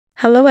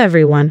Hello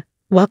everyone,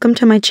 welcome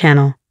to my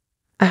channel.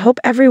 I hope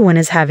everyone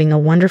is having a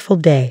wonderful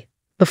day.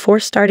 Before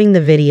starting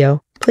the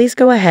video, please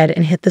go ahead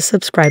and hit the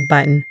subscribe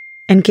button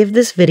and give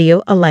this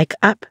video a like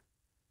up.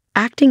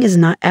 Acting is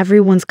not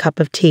everyone's cup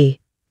of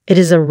tea. It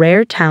is a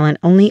rare talent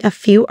only a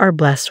few are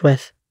blessed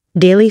with.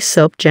 Daily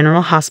Soap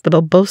General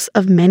Hospital boasts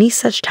of many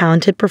such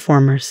talented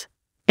performers.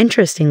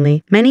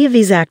 Interestingly, many of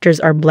these actors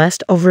are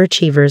blessed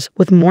overachievers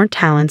with more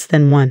talents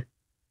than one.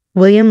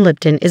 William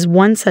Lipton is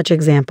one such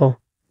example.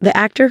 The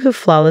actor who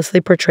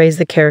flawlessly portrays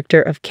the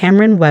character of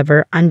Cameron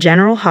Weber on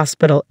General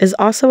Hospital is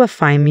also a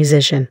fine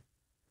musician.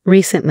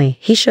 Recently,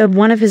 he showed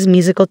one of his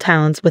musical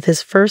talents with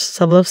his first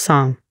solo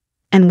song,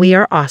 and we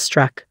are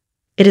awestruck.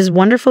 It is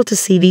wonderful to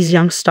see these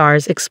young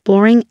stars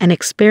exploring and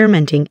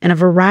experimenting in a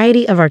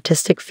variety of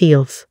artistic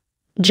fields.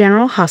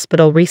 General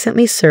Hospital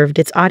recently served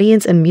its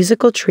audience a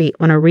musical treat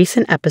when a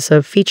recent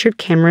episode featured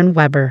Cameron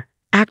Weber,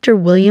 actor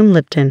William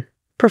Lipton,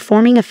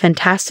 performing a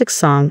fantastic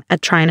song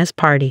at Trina's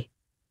party.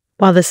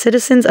 While the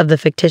citizens of the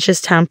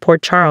fictitious town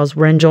Port Charles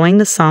were enjoying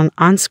the song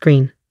on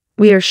screen,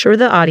 we are sure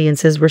the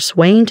audiences were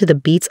swaying to the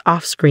beats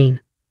off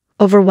screen.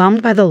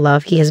 Overwhelmed by the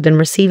love he has been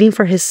receiving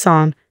for his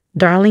song,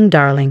 Darling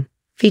Darling,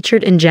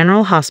 featured in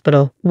General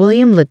Hospital,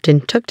 William Lipton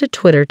took to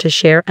Twitter to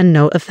share a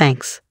note of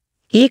thanks.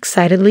 He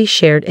excitedly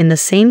shared in the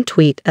same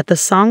tweet that the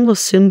song will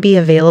soon be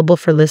available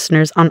for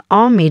listeners on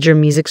all major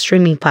music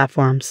streaming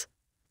platforms.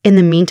 In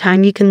the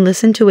meantime, you can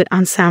listen to it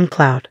on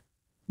SoundCloud.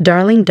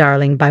 Darling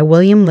Darling by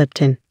William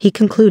Lipton, he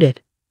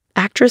concluded.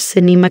 Actress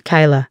Sydney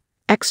Michaela,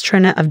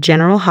 ex-Trina of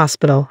General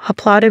Hospital,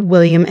 applauded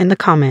William in the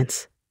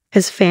comments.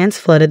 His fans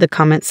flooded the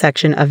comment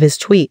section of his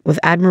tweet with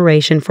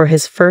admiration for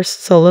his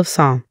first solo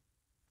song.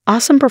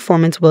 Awesome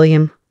performance,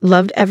 William.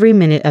 Loved every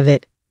minute of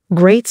it.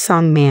 Great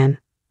song, man.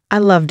 I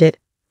loved it.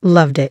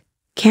 Loved it.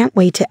 Can't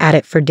wait to add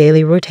it for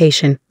daily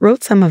rotation,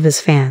 wrote some of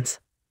his fans.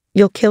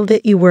 You killed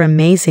it, you were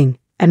amazing,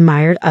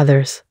 admired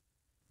others.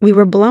 We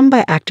were blown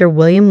by actor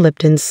William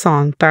Lipton's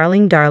song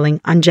Darling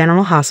Darling on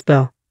General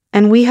Hospital,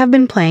 and we have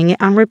been playing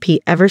it on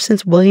repeat ever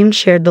since William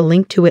shared the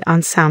link to it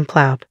on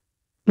SoundCloud.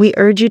 We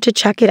urge you to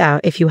check it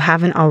out if you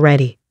haven't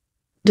already.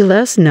 Do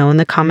let us know in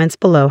the comments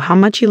below how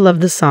much you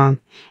love the song,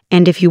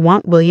 and if you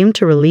want William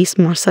to release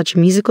more such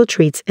musical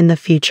treats in the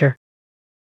future.